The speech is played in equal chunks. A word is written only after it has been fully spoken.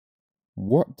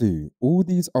What do all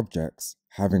these objects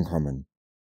have in common?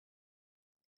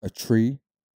 A tree,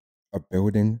 a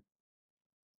building,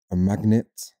 a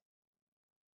magnet,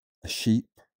 a sheep,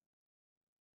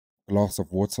 a glass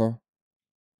of water,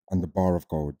 and a bar of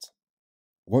gold.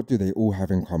 What do they all have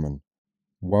in common?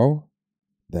 Well,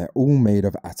 they're all made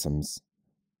of atoms.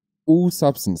 All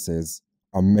substances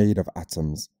are made of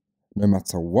atoms. No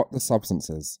matter what the substance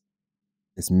is,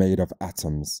 it's made of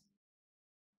atoms.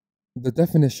 The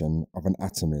definition of an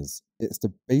atom is, it's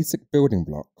the basic building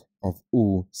block of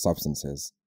all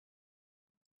substances.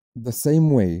 The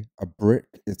same way a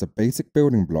brick is the basic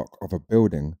building block of a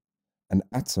building, an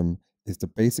atom is the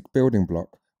basic building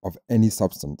block of any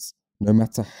substance, no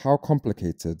matter how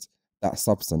complicated that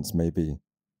substance may be.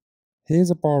 Here's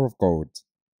a bar of gold.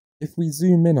 If we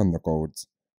zoom in on the gold,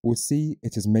 we'll see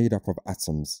it is made up of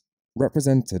atoms,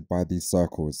 represented by these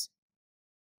circles.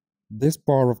 This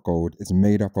bar of gold is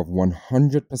made up of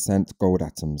 100% gold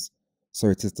atoms, so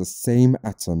it is the same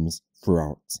atoms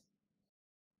throughout.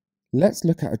 Let's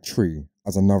look at a tree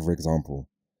as another example.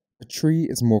 A tree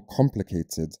is more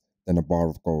complicated than a bar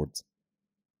of gold.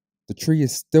 The tree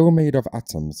is still made of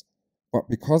atoms, but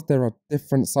because there are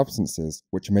different substances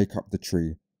which make up the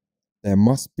tree, there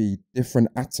must be different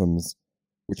atoms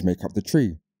which make up the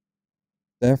tree.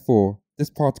 Therefore, this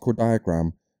particle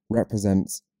diagram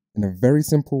represents, in a very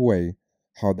simple way,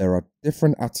 how there are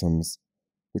different atoms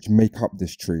which make up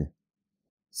this tree.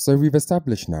 So we've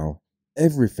established now,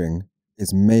 everything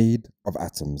is made of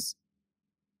atoms.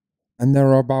 And there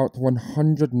are about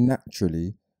 100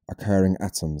 naturally occurring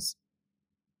atoms.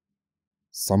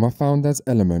 Some are found as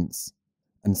elements,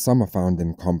 and some are found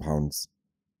in compounds.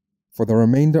 For the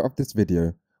remainder of this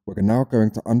video, we're now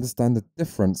going to understand the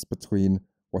difference between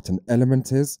what an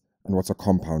element is and what a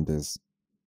compound is.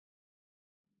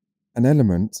 An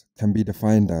element can be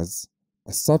defined as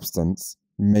a substance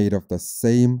made of the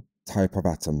same type of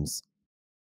atoms.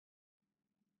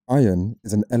 Iron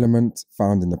is an element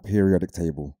found in the periodic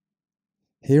table.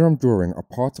 Here I'm drawing a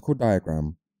particle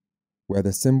diagram where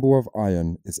the symbol of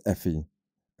iron is Fe,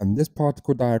 and this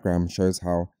particle diagram shows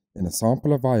how, in a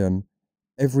sample of iron,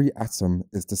 every atom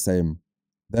is the same.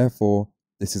 Therefore,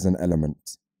 this is an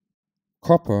element.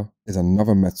 Copper is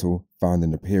another metal found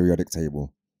in the periodic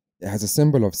table. It has a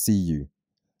symbol of Cu,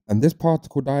 and this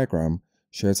particle diagram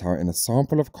shows how, in a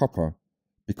sample of copper,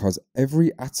 because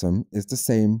every atom is the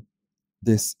same,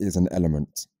 this is an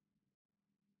element.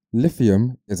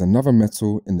 Lithium is another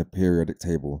metal in the periodic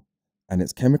table, and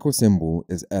its chemical symbol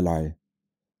is Li.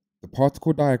 The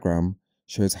particle diagram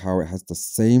shows how it has the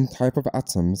same type of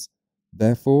atoms,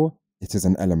 therefore it is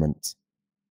an element.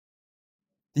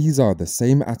 These are the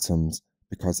same atoms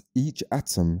because each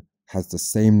atom has the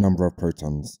same number of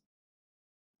protons.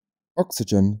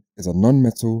 Oxygen is a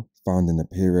non-metal found in the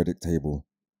periodic table.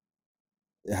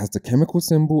 It has the chemical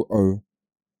symbol O,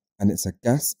 and it's a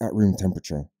gas at room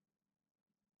temperature.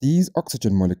 These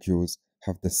oxygen molecules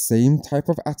have the same type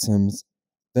of atoms,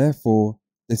 therefore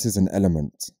this is an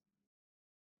element.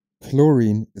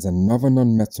 Chlorine is another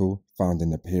non-metal found in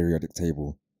the periodic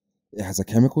table. It has a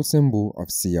chemical symbol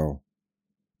of Cl.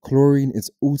 Chlorine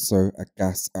is also a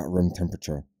gas at room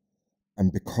temperature,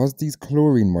 and because these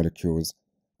chlorine molecules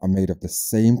are made of the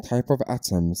same type of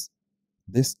atoms,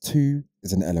 this too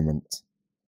is an element.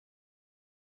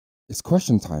 It's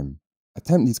question time.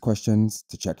 Attempt these questions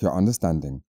to check your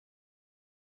understanding.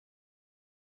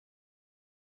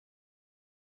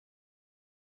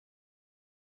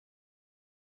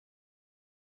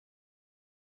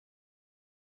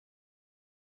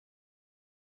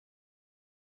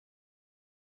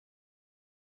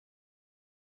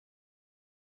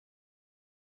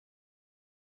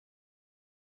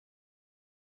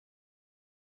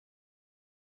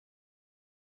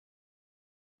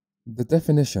 The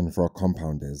definition for a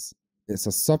compound is, it's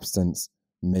a substance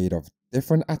made of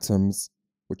different atoms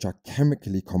which are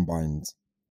chemically combined.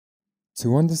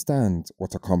 To understand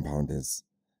what a compound is,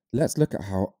 let's look at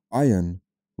how iron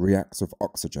reacts with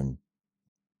oxygen.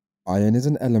 Iron is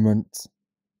an element,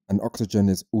 and oxygen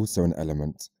is also an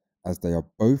element, as they are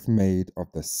both made of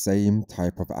the same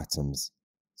type of atoms.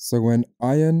 So when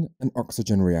iron and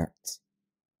oxygen react,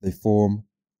 they form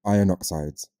iron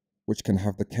oxides, which can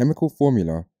have the chemical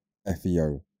formula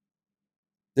FeO.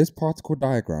 This particle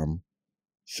diagram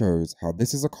shows how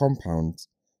this is a compound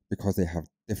because they have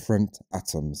different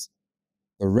atoms.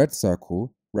 The red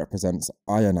circle represents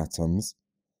iron atoms,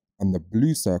 and the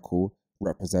blue circle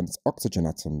represents oxygen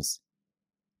atoms.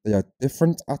 They are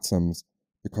different atoms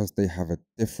because they have a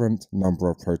different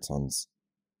number of protons.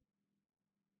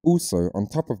 Also, on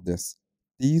top of this,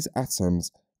 these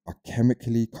atoms are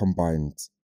chemically combined.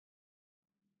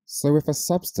 So if a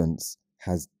substance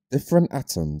has different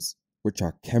atoms which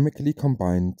are chemically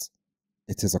combined,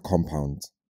 it is a compound.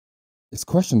 It's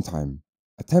question time.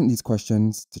 Attempt these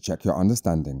questions to check your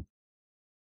understanding.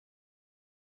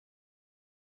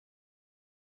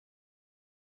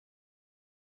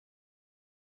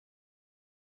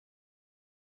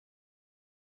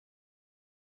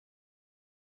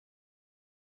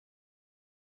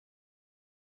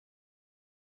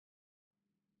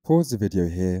 Pause the video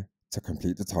here to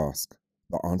complete the task.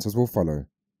 The answers will follow.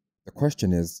 The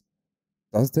question is,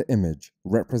 does the image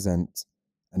represent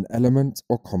an element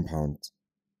or compound?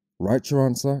 Write your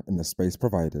answer in the space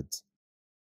provided.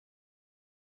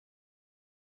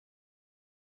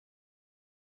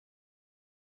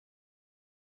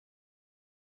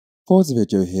 Pause the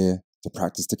video here to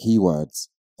practice the keywords.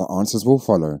 The answers will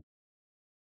follow.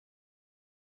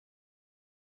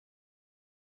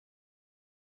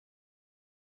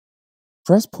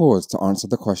 Press pause to answer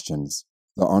the questions.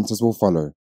 The answers will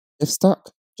follow. If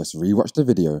stuck, just rewatch the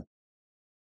video.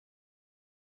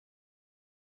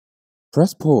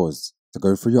 Press pause to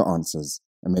go through your answers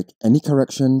and make any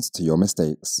corrections to your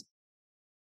mistakes.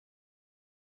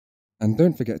 And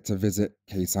don't forget to visit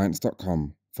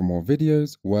KayScience.com for more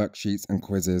videos, worksheets and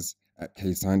quizzes at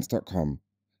KayScience.com.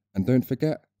 And don't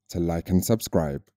forget to like and subscribe.